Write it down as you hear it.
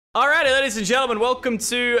Alrighty, ladies and gentlemen, welcome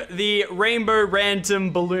to the Rainbow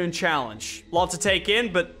Random Balloon Challenge. Lot to take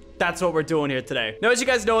in, but that's what we're doing here today. Now, as you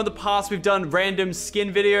guys know, in the past, we've done random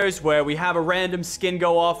skin videos where we have a random skin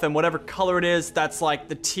go off, and whatever color it is, that's like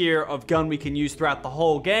the tier of gun we can use throughout the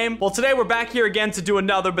whole game. Well, today we're back here again to do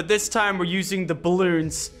another, but this time we're using the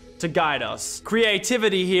balloons to guide us.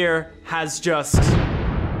 Creativity here has just...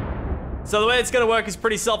 So the way it's gonna work is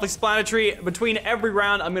pretty self-explanatory. Between every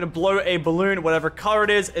round, I'm gonna blow a balloon. Whatever color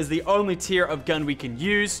it is the only tier of gun we can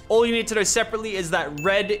use. All you need to know separately is that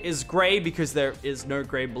red is gray because there is no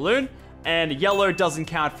gray balloon, and yellow doesn't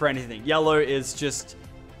count for anything. Yellow is just...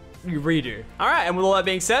 you redo. All right, and with all that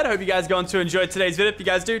being said, I hope you guys are going to enjoy today's video. If you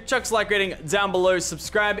guys do, chuck a like rating down below,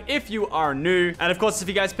 subscribe if you are new. And of course, if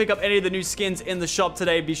you guys pick up any of the new skins in the shop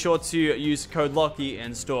today, be sure to use code Lockie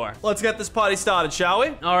in store. Let's get this party started, shall we?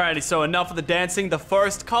 Alrighty, so enough of the dancing. The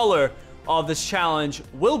first color of this challenge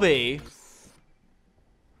will be...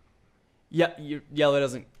 yeah, yellow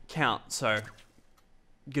doesn't count, so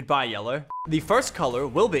goodbye, yellow. The first color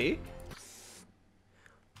will be...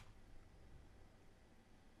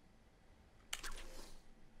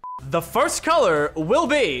 the first color will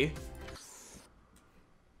be...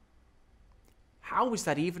 how is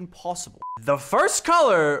that even possible? The first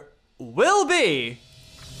color will be...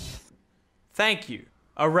 thank you.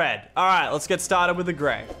 A red. All right, let's get started with the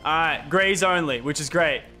gray. All right, grays only, which is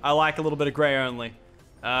great. I like a little bit of gray only.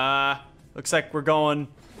 Looks like we're going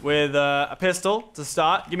with a pistol to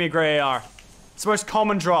start. Give me a gray AR. It's the most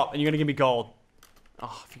common drop, and you're gonna give me gold.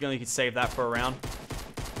 Oh, if you only could save that for a round.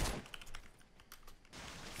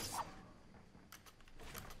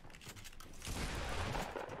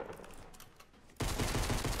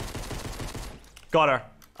 Got her.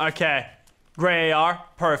 Okay. Gray AR.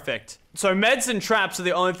 Perfect. So meds and traps are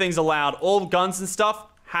the only things allowed. All guns and stuff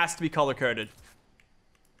has to be color-coded.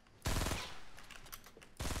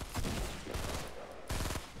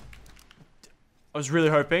 I was really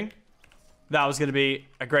hoping that was going to be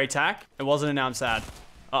a great tack. It wasn't, and now I'm sad.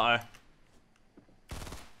 Uh-oh.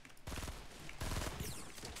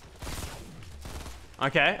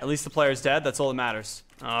 Okay, at least the player's dead. That's all that matters.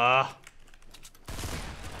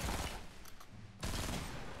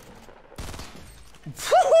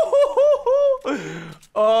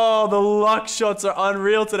 Oh, the luck shots are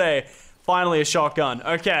unreal today. Finally, a shotgun.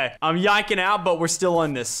 Okay, I'm yiking out, but we're still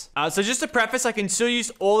on this. So just to preface, I can still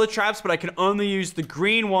use all the traps, but I can only use the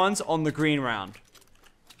green ones on the green round.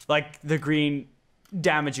 Like the green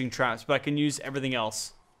damaging traps, but I can use everything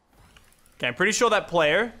else. Okay, I'm pretty sure that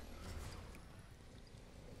player...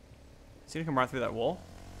 is he gonna come right through that wall?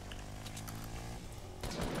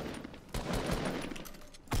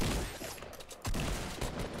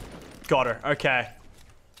 Got her. Okay.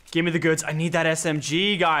 Give me the goods. I need that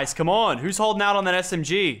SMG, guys. Come on. Who's holding out on that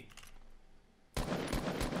SMG?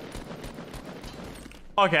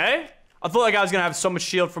 Okay. I thought that guy was going to have so much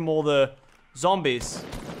shield from all the zombies.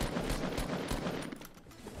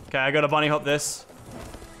 Okay, I got to bunny hop this.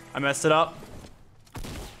 I messed it up.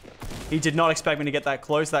 He did not expect me to get that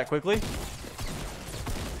close that quickly.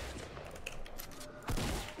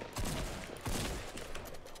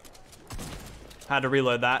 Had to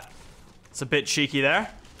reload that. It's a bit cheeky there.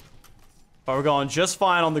 But we're going just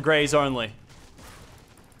fine on the grays only.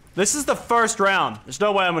 This is the first round. There's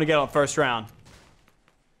no way I'm going to get on first round.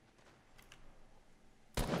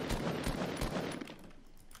 I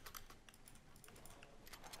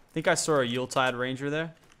think I saw a Yuletide Ranger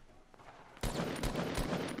there.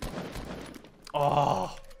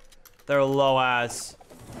 Oh, they're low as.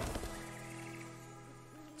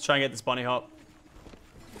 Let's try and get this bunny hop.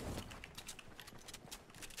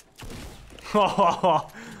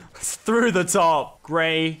 Oh, it's through the top.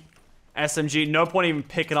 Gray SMG. No point even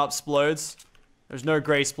picking up splodes. There's no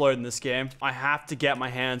gray splode in this game. I have to get my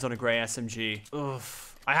hands on a gray SMG.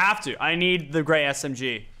 Oof. I have to. I need the gray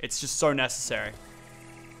SMG. It's just so necessary.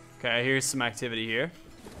 Okay, here's some activity here.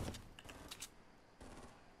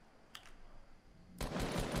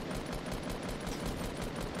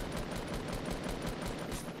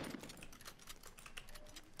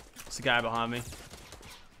 There's a guy behind me.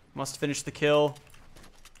 Must finish the kill.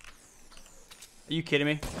 Are you kidding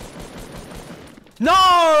me? No!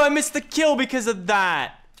 I missed the kill because of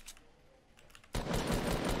that.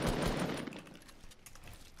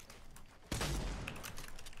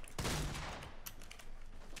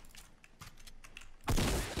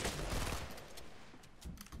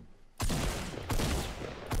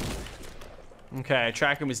 Okay,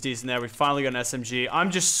 tracking was decent there. We finally got an SMG.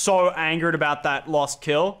 I'm just so angered about that lost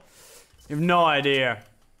kill. You have no idea.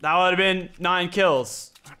 That would have been 9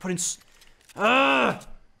 kills. I put in...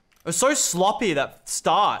 It was so sloppy, that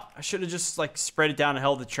start. I should have just, like, spread it down and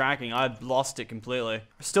held the tracking. I lost it completely.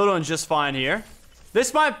 We're still doing just fine here.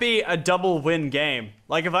 This might be a double win game.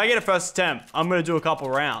 Like, if I get a first attempt, I'm gonna do a couple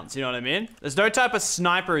rounds. You know what I mean? There's no type of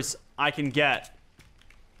snipers I can get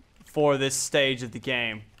for this stage of the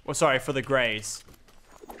game. Or, sorry, for the Greys.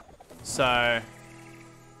 So,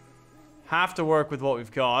 have to work with what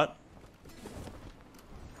we've got.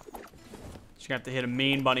 Just gonna have to hit a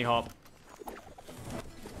mean bunny hop.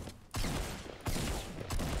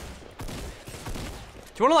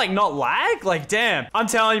 Do you want to, like, not lag? Like, damn. I'm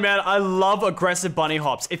telling you, man, I love aggressive bunny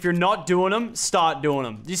hops. If you're not doing them, start doing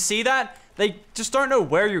them. Do you see that? They just don't know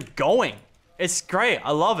where you're going. It's great.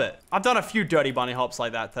 I love it. I've done a few dirty bunny hops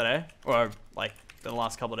like that today. Or, like, in the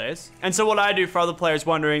last couple of days. And so what I do for other players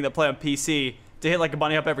wondering that play on PC to hit, like, a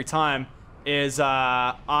bunny hop every time is,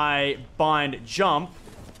 I bind jump.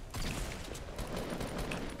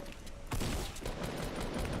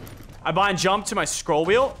 I bind jump to my scroll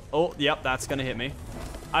wheel. Oh, yep, that's gonna hit me.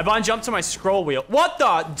 I bind jump to my scroll wheel. What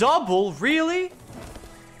the? Double? Really?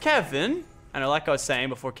 Kevin? And like I was saying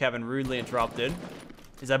before Kevin rudely interrupted,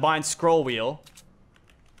 is I bind scroll wheel.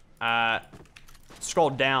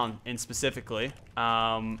 Scroll down in specifically.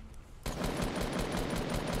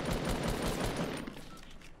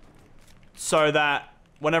 So that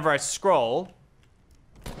whenever I scroll,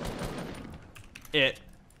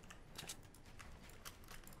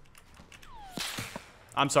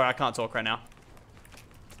 I'm sorry, I can't talk right now.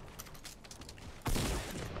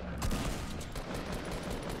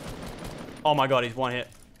 Oh my god, he's one hit.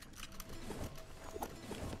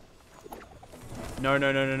 No,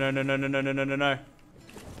 no, no, no, no, no, no, no, no, no, no, no.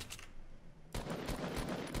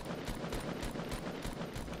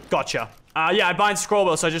 Gotcha. Yeah, I bind scroll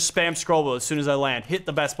wheel, so I just spam scroll wheel as soon as I land. Hit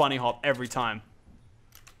the best bunny hop every time.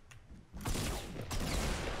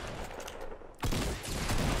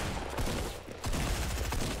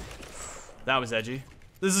 That was edgy.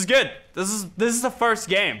 This is good. This is the first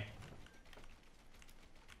game.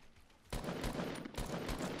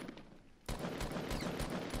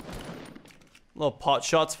 Little pot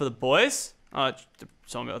shots for the boys. Oh, the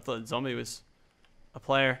zombie. I thought the zombie was a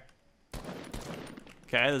player.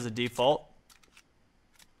 Okay, there's a default.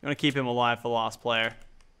 I'm gonna keep him alive for the last player.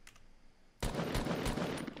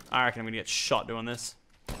 I reckon I'm gonna get shot doing this.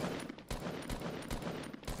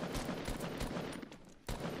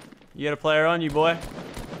 You got a player on you, boy.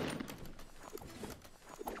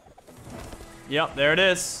 Yep, there it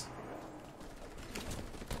is.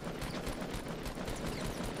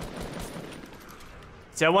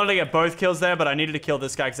 See, I wanted to get both kills there, but I needed to kill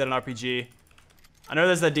this guy because I had an RPG. I know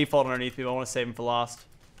there's that default underneath me, but I want to save him for last.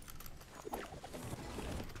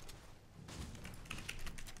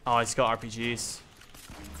 Oh, he's got RPGs.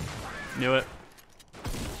 Knew it.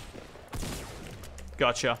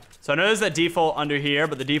 Gotcha. So I know there's that default under here,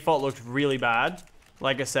 but the default looked really bad.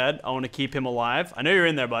 Like I said, I want to keep him alive. I know you're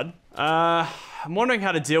in there, bud. I'm wondering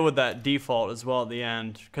how to deal with that default as well at the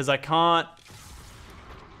end, because I can't...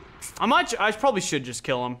 I probably should just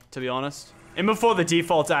kill him, to be honest. And before the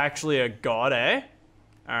default's actually a god, eh?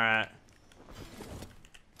 Alright.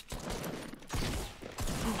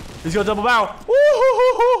 He's got a double barrel.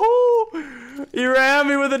 Woo-hoo-hoo-hoo-hoo! He ran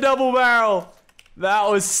me with a double barrel. That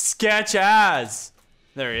was sketch as.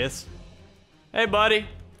 There he is. Hey, buddy.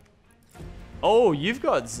 Oh, you've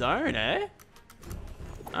got zone, eh?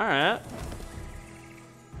 Alright.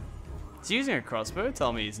 Is he using a crossbow?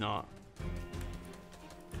 Tell me he's not.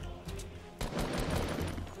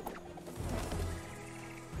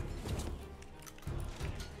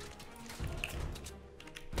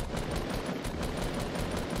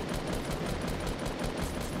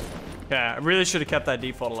 Okay, I really should have kept that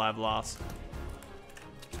default alive last.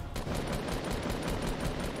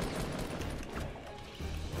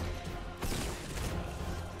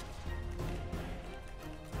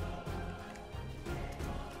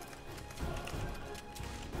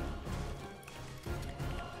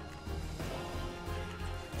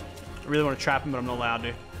 I really want to trap him, but I'm not allowed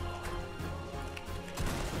to.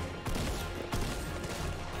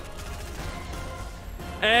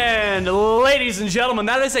 And ladies and gentlemen,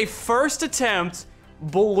 that is a first attempt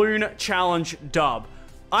balloon challenge dub.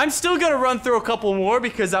 I'm still gonna run through a couple more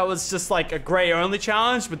because that was just like a gray only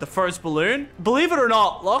challenge with the first balloon. Believe it or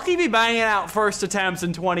not, Lachlan be banging out first attempts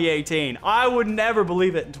in 2018. I would never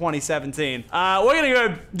believe it in 2017. We're gonna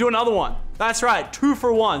go do another one. That's right, 2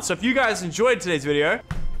 for 1. So if you guys enjoyed today's video,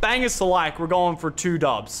 bang us a like. We're going for 2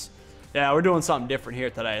 dubs. Yeah, we're doing something different here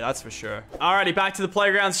today, that's for sure. Alrighty, back to the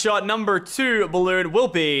playground. Shot number 2 balloon will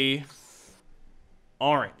be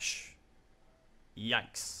orange.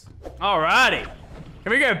 Yikes. Alrighty.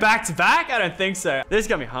 Can we go back to back? I don't think so. This is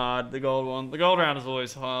gonna be hard, the gold one. The gold round is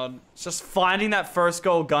always hard. It's just finding that first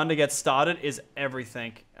gold gun to get started is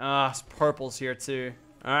everything. It's purple's here too.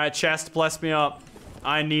 All right, chest, bless me up.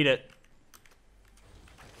 I need it.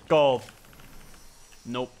 Gold.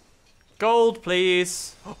 Nope. Gold,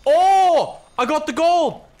 please. Oh, I got the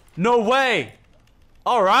gold. No way.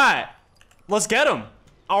 All right, let's get him.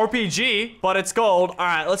 RPG, but it's gold. All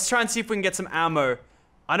right, let's try and see if we can get some ammo.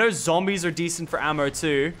 I know zombies are decent for ammo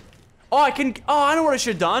too. Oh, I know what I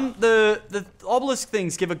should have done. The obelisk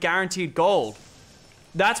things give a guaranteed gold.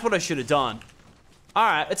 That's what I should have done. All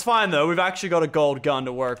right, it's fine though. We've actually got a gold gun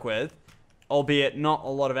to work with, albeit not a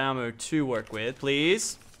lot of ammo to work with.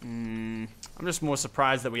 Please. I'm just more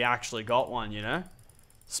surprised that we actually got one, you know?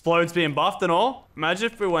 Explodes being buffed and all. Imagine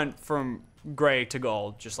if we went from gray to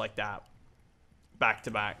gold, just like that. Back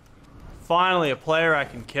to back. Finally, a player I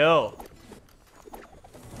can kill.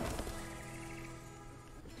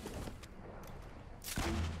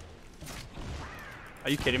 Are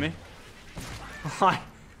you kidding me?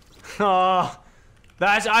 Oh,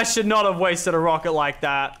 I should not have wasted a rocket like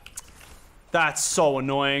that. That's so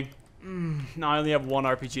annoying. No, I only have one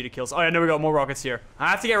RPG to kill. Oh, yeah, no, we got more rockets here. I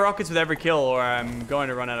have to get rockets with every kill or I'm going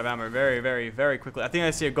to run out of ammo very, very, very quickly. I think I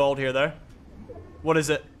see a gold here, though. What is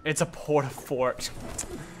it? It's a porta fort.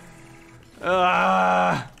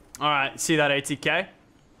 Alright, see that ATK?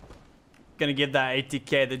 Gonna give that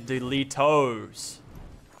ATK the deletos.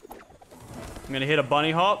 I'm gonna hit a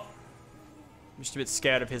bunny hop. I'm just a bit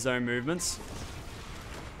scared of his own movements.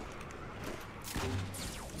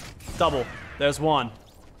 Double. There's one.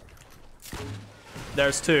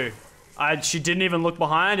 There's two. She didn't even look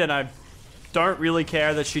behind, and I don't really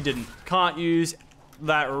care that she didn't. Can't use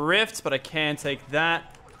that rift, but I can take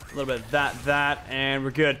that. A little bit of that, and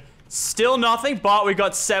we're good. Still nothing, but we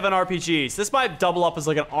got 7 RPGs. This might double up as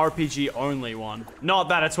like an RPG only one. Not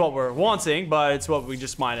that it's what we're wanting, but it's what we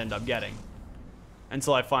just might end up getting.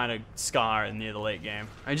 Until I find a Scar near the late game.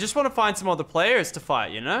 I just want to find some other players to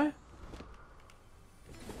fight, you know?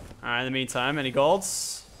 Alright, in the meantime, any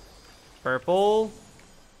golds? Purple.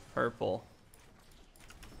 Purple.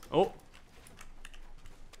 Oh.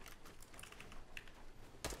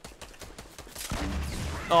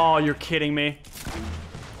 Oh, you're kidding me.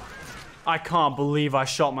 I can't believe I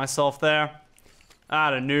shot myself there. I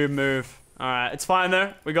had a noob move. Alright, it's fine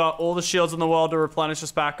though. We got all the shields in the world to replenish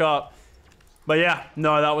us back up. But yeah,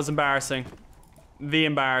 no, that was embarrassing. The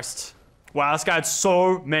embarrassed. Wow, this guy had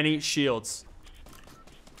so many shields.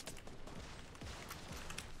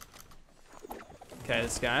 Okay,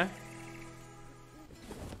 this guy.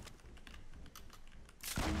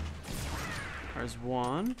 There's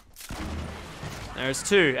one. There's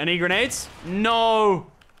two. Any grenades?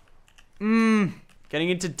 No. Getting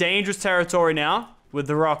into dangerous territory now with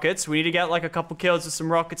the rockets. We need to get like a couple kills with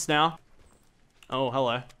some rockets now. Oh,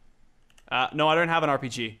 hello. No, I don't have an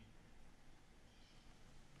RPG.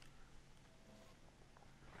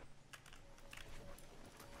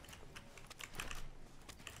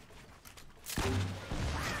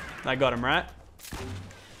 I got him, right?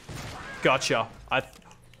 Gotcha.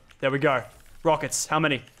 There we go. Rockets. How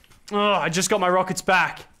many? Oh, I just got my rockets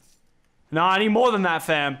back. No, I need more than that,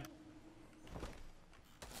 fam.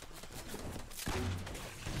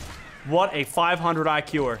 What a 500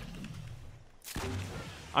 IQ'er.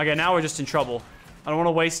 Okay, now we're just in trouble. I don't want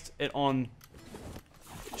to waste it on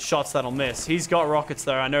shots that'll miss. He's got rockets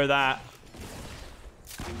though, I know that.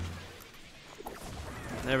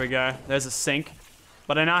 There we go. There's a sink.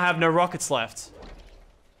 But I now have no rockets left.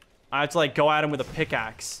 I have to like go at him with a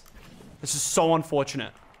pickaxe. This is so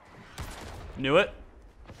unfortunate. Knew it.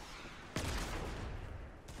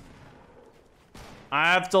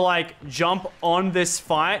 I have to like jump on this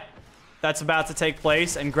fight that's about to take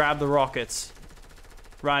place and grab the rockets.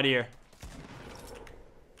 Right here.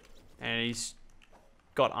 And he's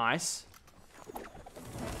got ice.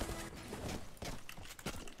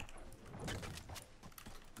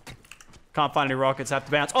 Can't find any rockets, have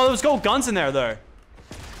to bounce. Oh, there was gold guns in there though.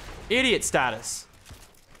 Idiot status.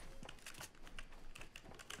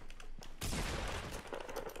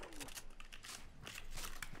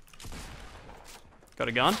 Got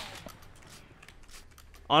a gun.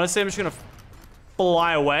 Honestly, I'm just gonna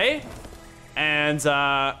fly away and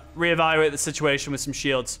reevaluate the situation with some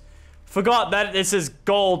shields. Forgot that this is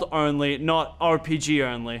gold only, not RPG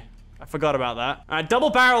only. I forgot about that.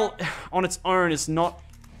 Double barrel on its own is not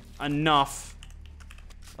enough.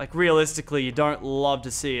 Like, realistically, you don't love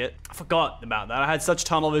to see it. I forgot about that. I had such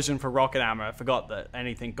tunnel vision for rocket ammo. I forgot that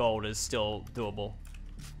anything gold is still doable.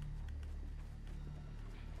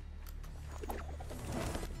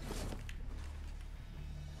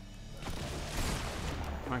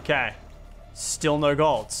 Okay. Still no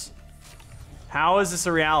golds. How is this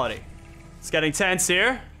a reality? It's getting tense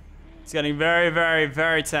here. It's getting very, very,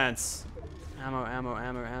 very tense. Ammo, ammo,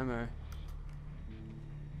 ammo, ammo.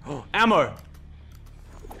 Oh, ammo!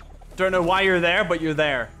 Don't know why you're there, but you're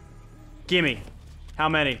there. Gimme. How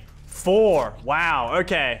many? 4. Wow,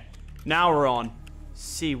 okay. Now we're on.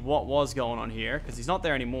 See what was going on here, because he's not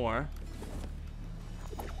there anymore.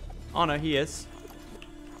 Oh no, he is.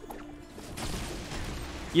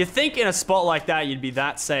 You think in a spot like that you'd be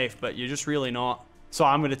that safe, but you're just really not. So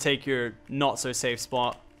I'm gonna take your not so safe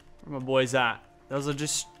spot. Where my boy's at? There was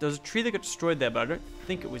a tree that got destroyed there, but I don't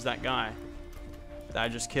think it was that guy that I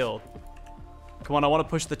just killed. Come on, I want to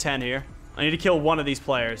push the 10 here. I need to kill one of these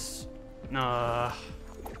players.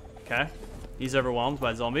 Okay. He's overwhelmed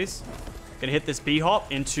by zombies. Gonna hit this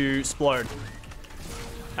B-hop into Splode.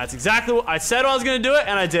 That's exactly what I said I was gonna do it,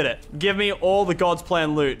 and I did it. Give me all the God's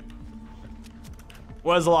plan loot.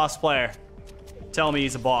 Where's the last player? Tell me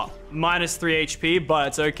he's a bot. Minus 3 HP, but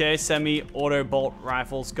it's okay. Semi-auto bolt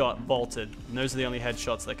rifles got bolted. And those are the only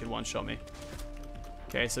headshots that could one-shot me.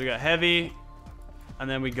 Okay, so we got heavy. And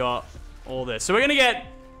then we got all this. So we're gonna get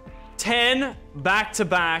 10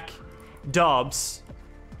 back-to-back dubs.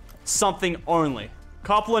 Something only.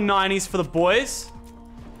 Couple of 90s for the boys.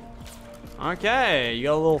 Okay, you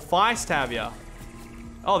got a little feist, have ya?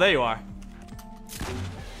 Oh, there you are.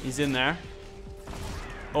 He's in there.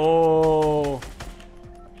 Oh.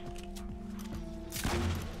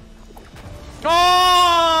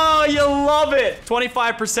 Oh, you love it.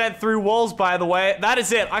 25% through walls, by the way. That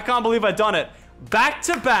is it. I can't believe I've done it.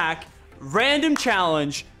 Back-to-back, random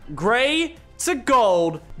challenge, gray to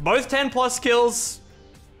gold, both 10+ kills.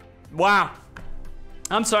 Wow.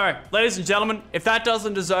 I'm sorry, ladies and gentlemen, if that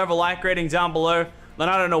doesn't deserve a like rating down below, then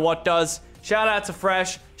I don't know what does. Shout out to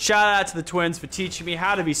Fresh, shout out to the twins for teaching me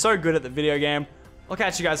how to be so good at the video game. I'll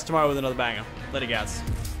catch you guys tomorrow with another banger. Later, guys.